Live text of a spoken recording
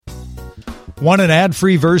Want an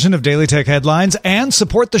ad-free version of Daily Tech Headlines and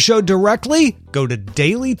support the show directly? Go to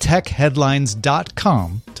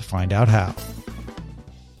dailytechheadlines.com to find out how.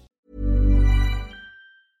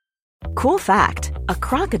 Cool fact, a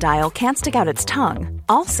crocodile can't stick out its tongue.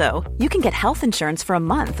 Also, you can get health insurance for a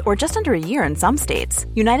month or just under a year in some states.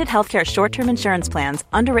 United Healthcare short-term insurance plans,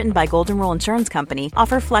 underwritten by Golden Rule Insurance Company,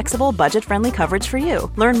 offer flexible, budget-friendly coverage for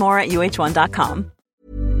you. Learn more at uh1.com.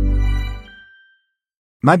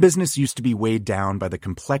 My business used to be weighed down by the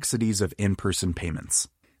complexities of in-person payments.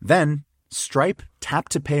 Then, Stripe Tap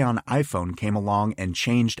to Pay on iPhone came along and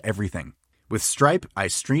changed everything. With Stripe, I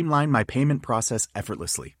streamlined my payment process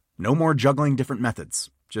effortlessly. No more juggling different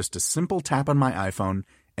methods. Just a simple tap on my iPhone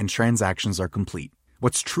and transactions are complete.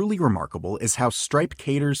 What's truly remarkable is how Stripe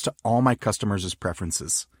caters to all my customers'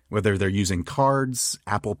 preferences. Whether they're using cards,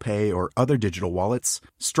 Apple Pay, or other digital wallets,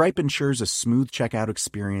 Stripe ensures a smooth checkout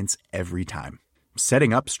experience every time.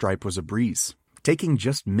 Setting up Stripe was a breeze, taking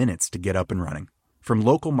just minutes to get up and running. From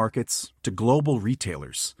local markets to global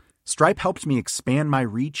retailers, Stripe helped me expand my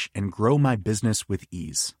reach and grow my business with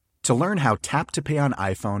ease. To learn how Tap to Pay on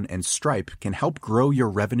iPhone and Stripe can help grow your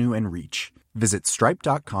revenue and reach, visit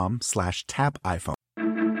stripe.com/tapiphone.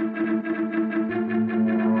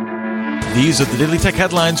 These are the Daily Tech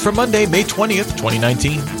Headlines for Monday, May 20th,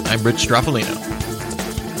 2019. I'm Rich Stroffolino.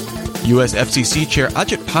 U.S. FCC Chair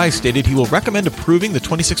Ajit Pai stated he will recommend approving the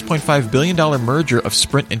 $26.5 billion merger of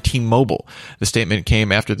Sprint and T-Mobile. The statement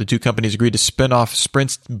came after the two companies agreed to spin off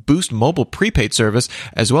Sprint's Boost Mobile prepaid service,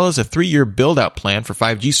 as well as a 3-year build-out plan for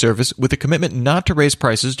 5G service with a commitment not to raise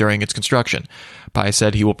prices during its construction. Pai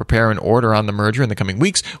said he will prepare an order on the merger in the coming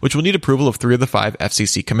weeks, which will need approval of 3 of the 5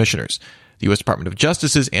 FCC commissioners. The U.S. Department of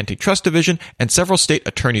Justice's Antitrust Division and several state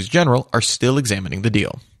attorneys general are still examining the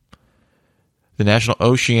deal. The National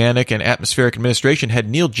Oceanic and Atmospheric Administration head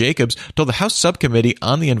Neil Jacobs told the House Subcommittee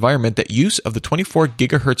on the Environment that use of the 24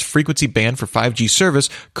 gigahertz frequency band for 5G service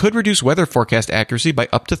could reduce weather forecast accuracy by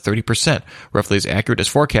up to 30%, roughly as accurate as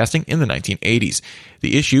forecasting in the 1980s.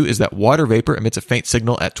 The issue is that water vapor emits a faint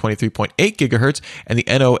signal at 23.8 gigahertz, and the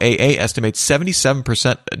NOAA estimates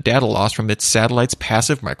 77% data loss from its satellite's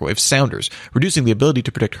passive microwave sounders, reducing the ability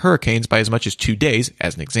to predict hurricanes by as much as 2 days,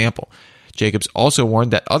 as an example. Jacobs also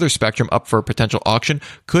warned that other spectrum up for potential auction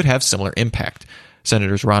could have similar impact.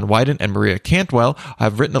 Senators Ron Wyden and Maria Cantwell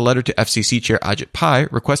have written a letter to FCC Chair Ajit Pai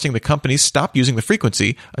requesting the companies stop using the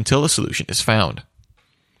frequency until a solution is found.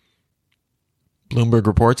 Bloomberg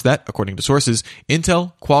reports that, according to sources,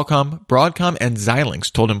 Intel, Qualcomm, Broadcom, and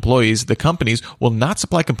Xilinx told employees the companies will not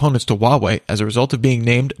supply components to Huawei as a result of being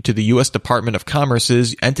named to the U.S. Department of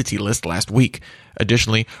Commerce's entity list last week.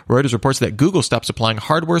 Additionally, Reuters reports that Google stopped supplying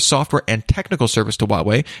hardware, software, and technical service to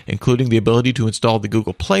Huawei, including the ability to install the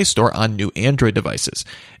Google Play Store on new Android devices.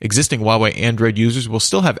 Existing Huawei Android users will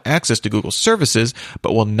still have access to Google services,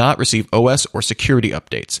 but will not receive OS or security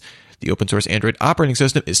updates. The open-source Android operating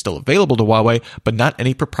system is still available to Huawei, but not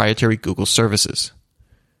any proprietary Google services.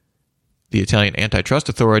 The Italian Antitrust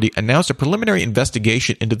Authority announced a preliminary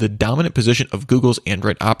investigation into the dominant position of Google's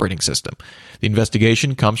Android operating system. The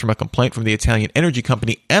investigation comes from a complaint from the Italian energy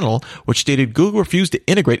company Enel, which stated Google refused to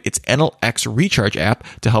integrate its Enel X Recharge app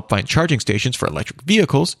to help find charging stations for electric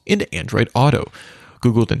vehicles into Android Auto.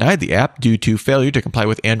 Google denied the app due to failure to comply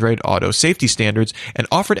with Android Auto safety standards and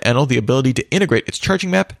offered Enel the ability to integrate its charging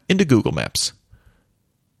map into Google Maps.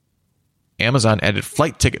 Amazon added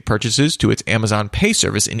flight ticket purchases to its Amazon Pay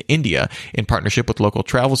service in India in partnership with local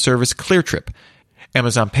travel service ClearTrip.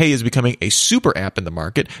 Amazon Pay is becoming a super app in the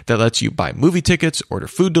market that lets you buy movie tickets, order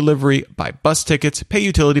food delivery, buy bus tickets, pay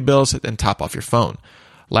utility bills, and top off your phone.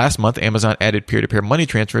 Last month, Amazon added peer-to-peer money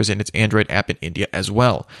transfers in its Android app in India as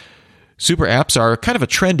well. Super apps are kind of a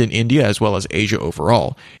trend in India as well as Asia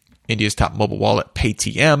overall. India's top mobile wallet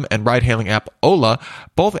Paytm and ride-hailing app Ola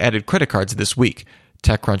both added credit cards this week.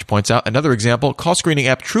 TechCrunch points out another example, call screening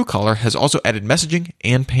app Truecaller has also added messaging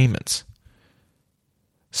and payments.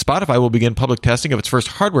 Spotify will begin public testing of its first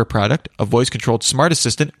hardware product, a voice-controlled smart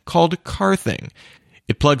assistant called CarThing.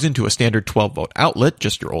 It plugs into a standard 12-volt outlet,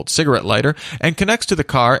 just your old cigarette lighter, and connects to the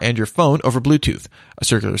car and your phone over Bluetooth. A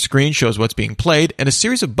circular screen shows what's being played, and a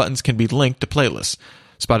series of buttons can be linked to playlists.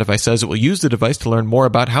 Spotify says it will use the device to learn more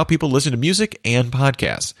about how people listen to music and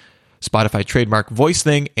podcasts. Spotify trademarked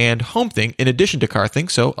VoiceThing and HomeThing in addition to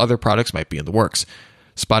CarThing, so other products might be in the works.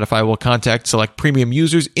 Spotify will contact select premium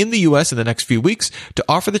users in the U.S. in the next few weeks to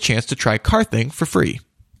offer the chance to try CarThing for free.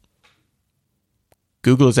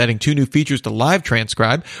 Google is adding 2 new features to Live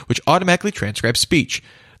Transcribe, which automatically transcribes speech.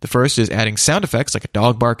 The first is adding sound effects like a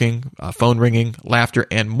dog barking, phone ringing, laughter,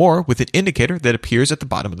 and more with an indicator that appears at the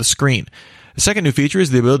bottom of the screen. The second new feature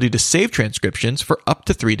is the ability to save transcriptions for up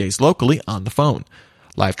to 3 days locally on the phone.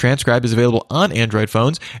 Live Transcribe is available on Android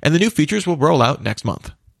phones, and the new features will roll out next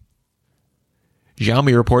month.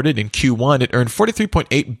 Xiaomi reported in Q1 it earned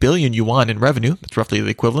 43.8 billion yuan in revenue. That's roughly the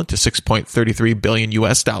equivalent to $6.33 billion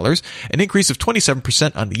US dollars, an increase of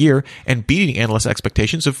 27% on the year, and beating analyst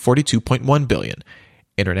expectations of 42.1 billion.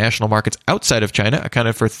 International markets outside of China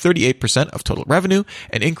accounted for 38% of total revenue,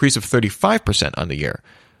 an increase of 35% on the year.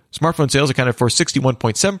 Smartphone sales accounted for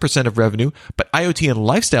 61.7% of revenue, but IoT and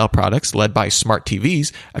lifestyle products, led by smart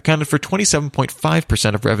TVs, accounted for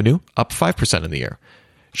 27.5% of revenue, up 5% in the year.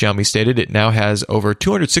 Xiaomi stated it now has over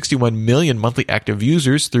 261 million monthly active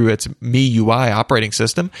users through its MIUI operating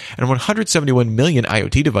system and 171 million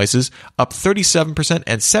IoT devices, up 37%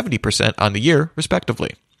 and 70% on the year,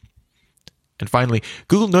 respectively. And finally,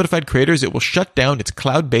 Google notified creators it will shut down its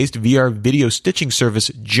cloud-based VR video stitching service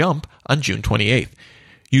Jump on June 28th.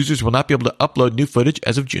 Users will not be able to upload new footage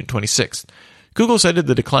as of June 26th. Google cited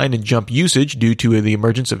the decline in Jump usage due to the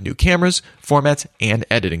emergence of new cameras, formats, and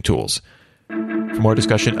editing tools. For more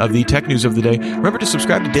discussion of the tech news of the day, remember to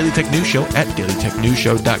subscribe to Daily Tech News Show at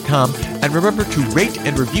dailytechnewsshow.com, and remember to rate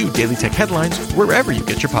and review Daily Tech Headlines wherever you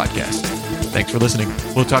get your podcasts. Thanks for listening.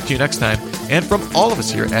 We'll talk to you next time. And from all of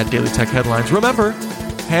us here at Daily Tech Headlines, remember,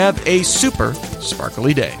 have a super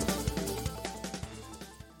sparkly day.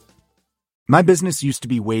 My business used to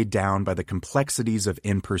be weighed down by the complexities of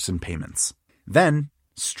in-person payments. Then,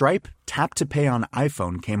 Stripe Tap to Pay on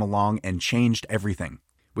iPhone came along and changed everything.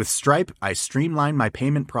 With Stripe, I streamlined my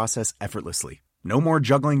payment process effortlessly. No more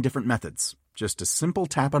juggling different methods. Just a simple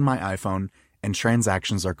tap on my iPhone and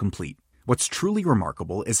transactions are complete. What's truly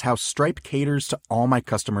remarkable is how Stripe caters to all my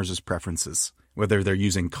customers' preferences. Whether they're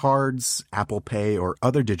using cards, Apple Pay, or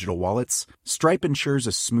other digital wallets, Stripe ensures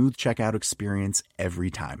a smooth checkout experience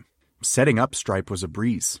every time. Setting up Stripe was a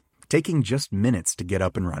breeze, taking just minutes to get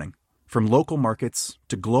up and running. From local markets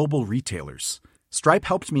to global retailers, Stripe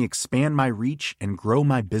helped me expand my reach and grow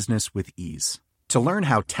my business with ease. To learn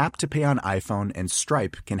how Tap to Pay on iPhone and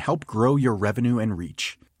Stripe can help grow your revenue and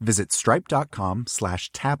reach, visit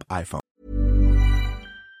stripe.com/tapiphone.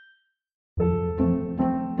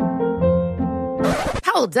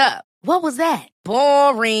 Hold up. What was that?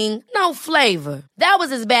 Boring. No flavor. That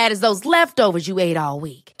was as bad as those leftovers you ate all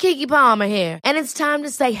week. Keke Palmer here. And it's time to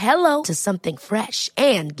say hello to something fresh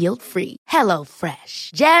and guilt-free. Hello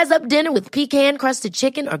Fresh. Jazz up dinner with pecan-crusted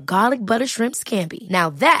chicken or garlic butter shrimp scampi. Now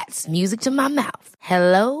that's music to my mouth.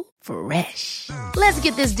 Hello Fresh. Let's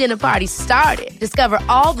get this dinner party started. Discover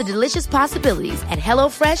all the delicious possibilities at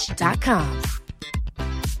HelloFresh.com.